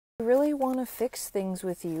really want to fix things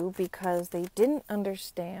with you because they didn't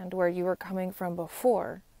understand where you were coming from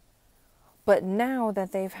before. But now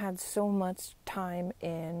that they've had so much time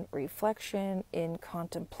in reflection, in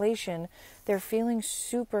contemplation, they're feeling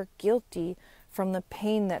super guilty from the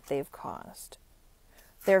pain that they've caused.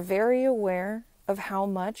 They're very aware of how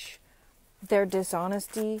much their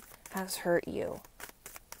dishonesty has hurt you.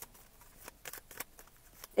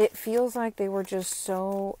 It feels like they were just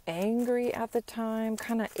so angry at the time,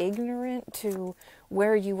 kind of ignorant to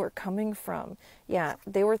where you were coming from. Yeah,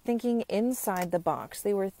 they were thinking inside the box.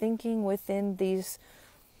 They were thinking within these,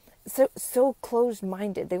 so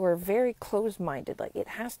closed-minded. They were very closed-minded. Like, it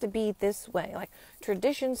has to be this way. Like,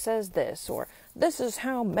 tradition says this, or this is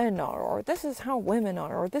how men are, or this is how women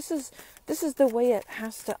are, or this is the way it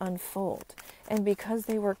has to unfold. And because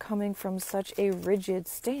they were coming from such a rigid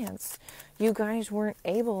stance, you guys weren't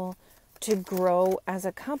able to grow as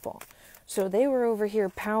a couple. So they were over here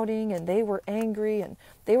pouting, and they were angry, and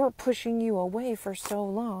they were pushing you away for so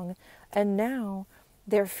long. And now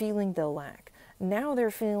they're feeling the lack. Now they're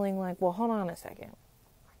feeling like, well, hold on a second.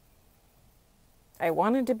 I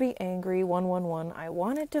wanted to be angry, 111. I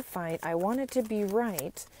wanted to fight. I wanted to be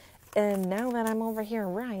right. And now that I'm over here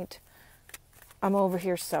right, I'm over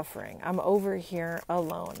here suffering. I'm over here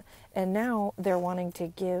alone. And now they're wanting to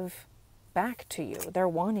give back to you. They're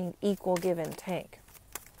wanting equal give and take.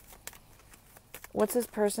 What's this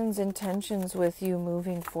person's intentions with you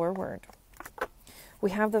moving forward?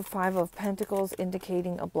 We have the 5 of Pentacles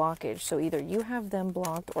indicating a blockage. So either you have them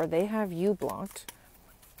blocked or they have you blocked.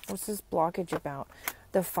 What's this blockage about?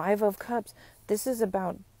 The 5 of Cups. This is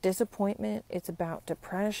about disappointment. It's about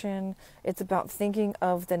depression. It's about thinking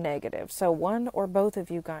of the negative. So one or both of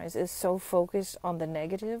you guys is so focused on the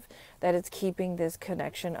negative that it's keeping this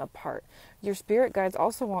connection apart. Your spirit guides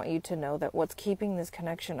also want you to know that what's keeping this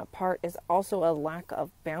connection apart is also a lack of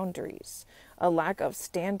boundaries, a lack of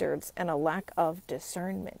standards, and a lack of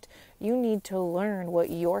discernment. You need to learn what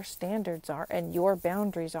your standards are and your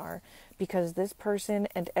boundaries are, because this person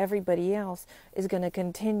and everybody else is going to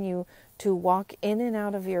continue to walk in and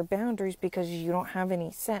out of your boundaries because you don't have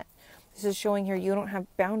any set. This is showing here you don't have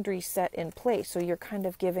boundaries set in place. So you're kind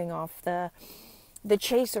of giving off the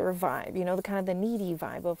chaser vibe, you know, the kind of the needy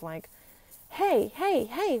vibe of like, hey,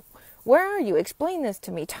 where are you? Explain this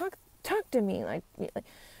to me. Talk to me. Like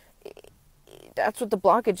that's what the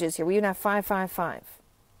blockage is here. We even have 555.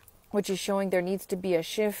 Which is showing there needs to be a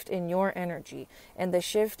shift in your energy. And the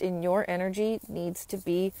shift in your energy needs to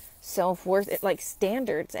be self-worth, like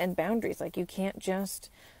standards and boundaries. Like you can't just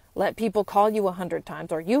let people call you 100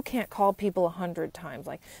 times, or you can't call people 100 times.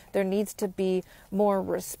 Like there needs to be more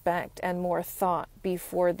respect and more thought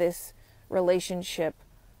before this relationship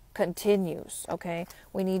continues, okay?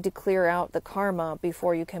 We need to clear out the karma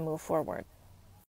before you can move forward.